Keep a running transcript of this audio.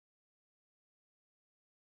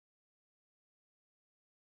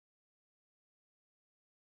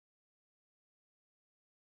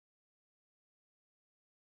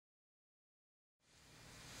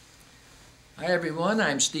Hi everyone,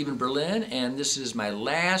 I'm Stephen Berlin, and this is my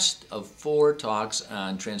last of 4 talks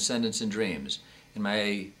on Transcendence and Dreams. And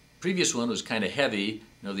my previous one was kind of heavy, you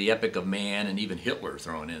know, the epic of man and even Hitler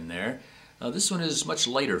thrown in there. This one is much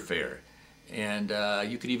lighter fare, and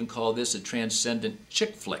you could even call this a transcendent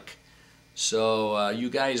chick flick. So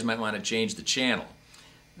you guys might want to change the channel.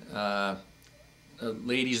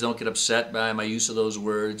 Ladies, don't get upset by my use of those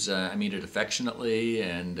words. I mean it affectionately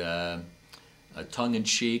and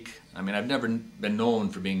tongue-in-cheek. I mean, I've never been known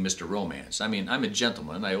for being Mr. Romance. I mean, I'm a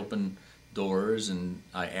gentleman. I open doors and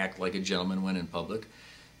I act like a gentleman when in public.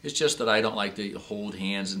 It's just that I don't like to hold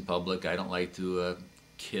hands in public. I don't like to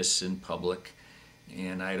kiss in public.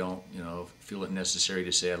 And I don't, feel it necessary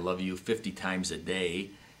to say I love you 50 times a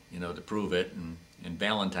day, to prove it. And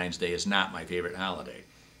Valentine's Day is not my favorite holiday.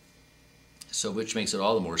 So, which makes it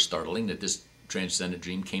all the more startling that this transcendent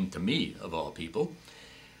dream came to me, of all people.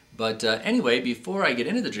 But anyway, before I get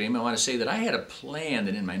into the dream, I want to say that I had a plan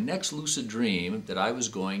that in my next lucid dream that I was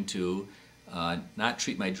going to not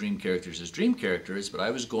treat my dream characters as dream characters, but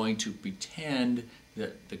I was going to pretend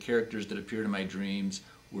that the characters that appeared in my dreams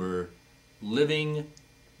were living,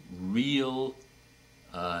 real,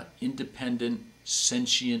 independent,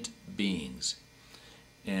 sentient beings.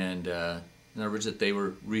 And in other words, that they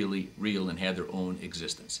were really real and had their own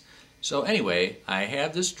existence. So anyway, I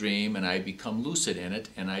have this dream and I become lucid in it,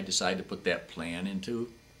 and I decide to put that plan into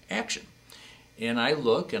action. And I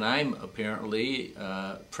look, and I'm apparently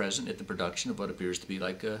present at the production of what appears to be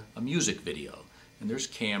like a music video. And there's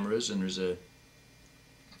cameras, and there's a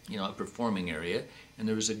performing area, and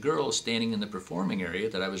there was a girl standing in the performing area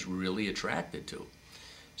that I was really attracted to.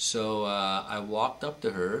 So I walked up to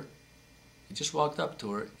her. I just walked up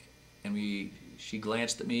to her, and she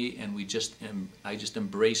glanced at me, and I just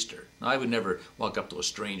embraced her. Now, I would never walk up to a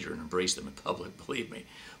stranger and embrace them in public, believe me.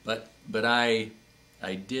 But I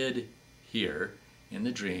did here in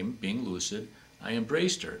the dream, being lucid, I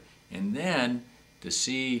embraced her. And then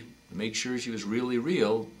to make sure she was really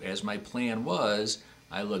real, as my plan was,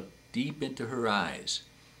 I looked deep into her eyes.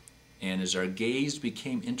 And as our gaze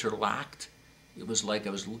became interlocked, it was like I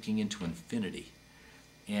was looking into infinity.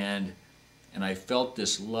 And I felt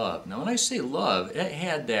this love. Now, when I say love, it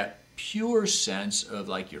had that pure sense of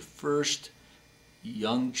like your first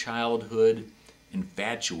young childhood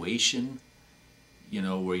infatuation,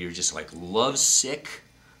 where you're just like lovesick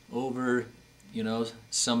over,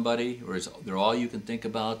 somebody, or they're all you can think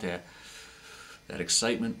about, that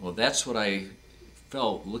excitement. Well, that's what I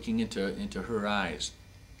felt looking into her eyes.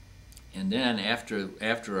 And then after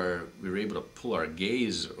we were able to pull our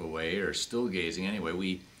gaze away, or still gazing anyway,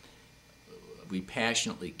 we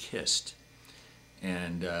passionately kissed.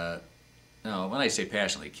 And now, when I say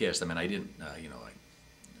passionately kissed, I mean I didn't,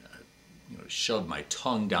 shove my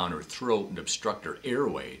tongue down her throat and obstruct her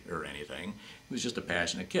airway or anything. It was just a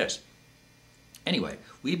passionate kiss. Anyway,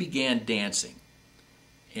 we began dancing,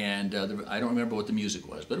 and I don't remember what the music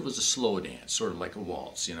was, but it was a slow dance, sort of like a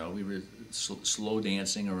waltz. We were slow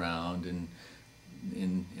dancing around, and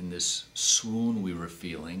in this swoon we were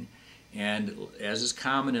feeling. And as is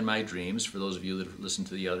common in my dreams, for those of you that have listened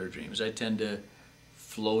to the other dreams, I tend to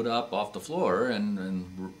float up off the floor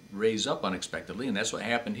and raise up unexpectedly, and that's what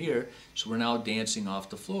happened here. So we're now dancing off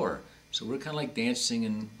the floor. So we're kind of like dancing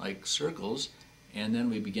in like circles, and then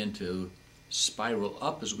we begin to spiral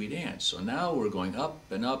up as we dance. So now we're going up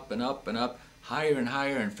and up and up and up, higher and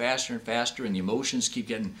higher and faster, and the emotions keep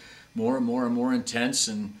getting more and more and more intense,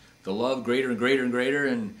 and the love greater and greater and greater.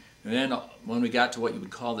 And then when we got to what you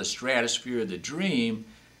would call the stratosphere of the dream,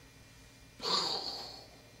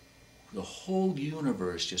 the whole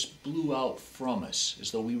universe just blew out from us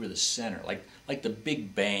as though we were the center, like the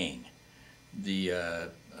Big Bang,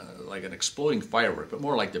 like an exploding firework, but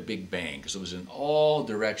more like the Big Bang, because it was in all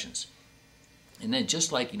directions. And then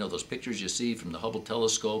just like, those pictures you see from the Hubble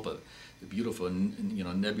telescope of the beautiful,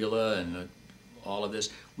 nebula and all of this,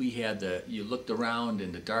 we had you looked around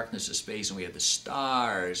in the darkness of space, and we had the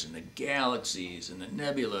stars and the galaxies and the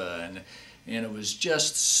nebula, and it was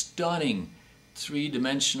just stunning,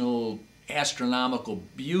 three-dimensional astronomical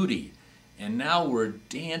beauty. And now we're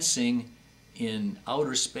dancing in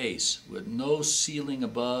outer space with no ceiling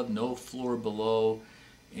above, no floor below,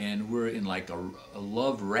 and we're in like a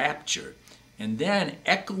love rapture. And then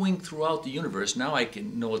echoing throughout the universe, now I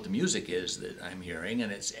can know what the music is that I'm hearing,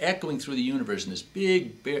 and it's echoing through the universe in this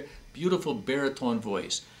big, beautiful baritone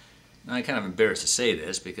voice. Now, I'm kind of embarrassed to say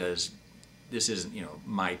this because this isn't,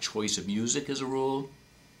 my choice of music as a rule,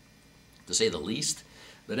 to say the least.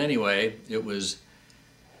 But anyway, it was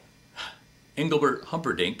Engelbert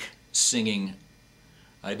Humperdinck singing,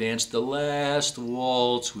 "I danced the last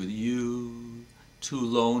waltz with you, two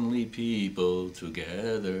lonely people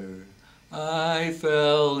together. I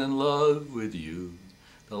fell in love with you.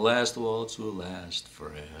 The last waltz will last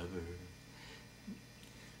forever.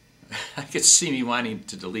 I could see me wanting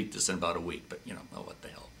to delete this in about a week, but you know, oh, what the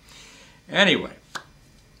hell. Anyway,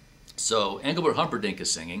 so Engelbert Humperdinck is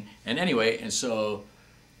singing, and so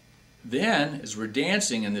then as we're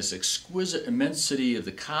dancing in this exquisite immensity of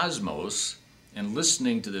the cosmos and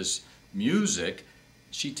listening to this music,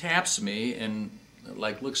 she taps me and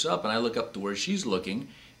like looks up, and I look up to where she's looking,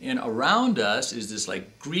 and around us is this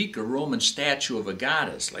like Greek or Roman statue of a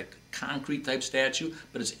goddess, like concrete type statue,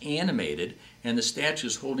 but it's animated, and the statue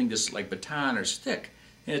is holding this like baton or stick,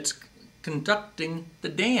 and it's conducting the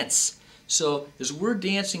dance. So as we're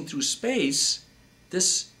dancing through space,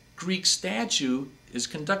 this Greek statue is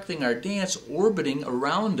conducting our dance, orbiting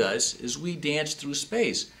around us as we dance through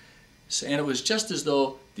space. And it was just as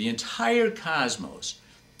though the entire cosmos,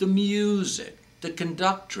 the music, the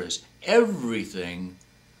conductress, everything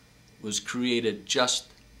was created just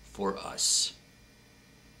for us.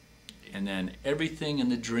 And then everything in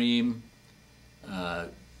the dream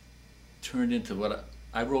turned into what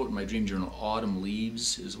I wrote in my dream journal, autumn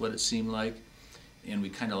leaves is what it seemed like. And we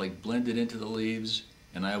kind of like blended into the leaves,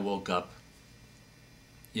 and I woke up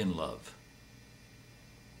in love.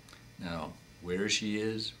 Now, where she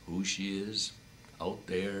is, who she is, out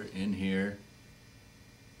there, in here.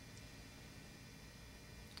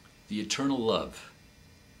 The eternal love.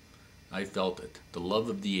 I felt it. The love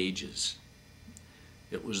of the ages.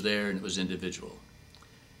 It was there and it was individual.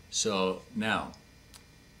 So now,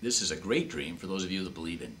 this is a great dream for those of you that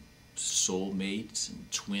believe in soulmates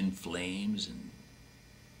and twin flames and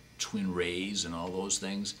twin rays and all those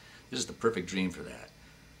things. This is the perfect dream for that.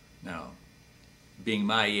 Now, being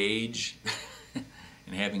my age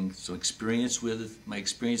and having some experience with my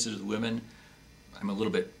experiences with women, I'm a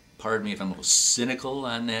little bit, pardon me if I'm a little cynical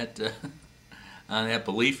on that on that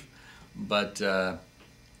belief, but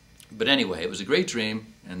anyway, it was a great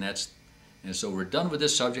dream, and so we're done with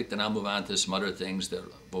this subject, and I'll move on to some other things that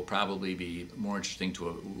will probably be more interesting to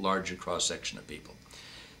a larger cross section of people.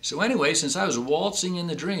 So anyway, since I was waltzing in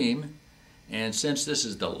the dream, and since this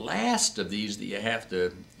is the last of these that you have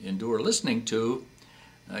to endure listening to,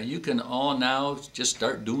 you can all now just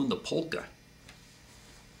start doing the polka.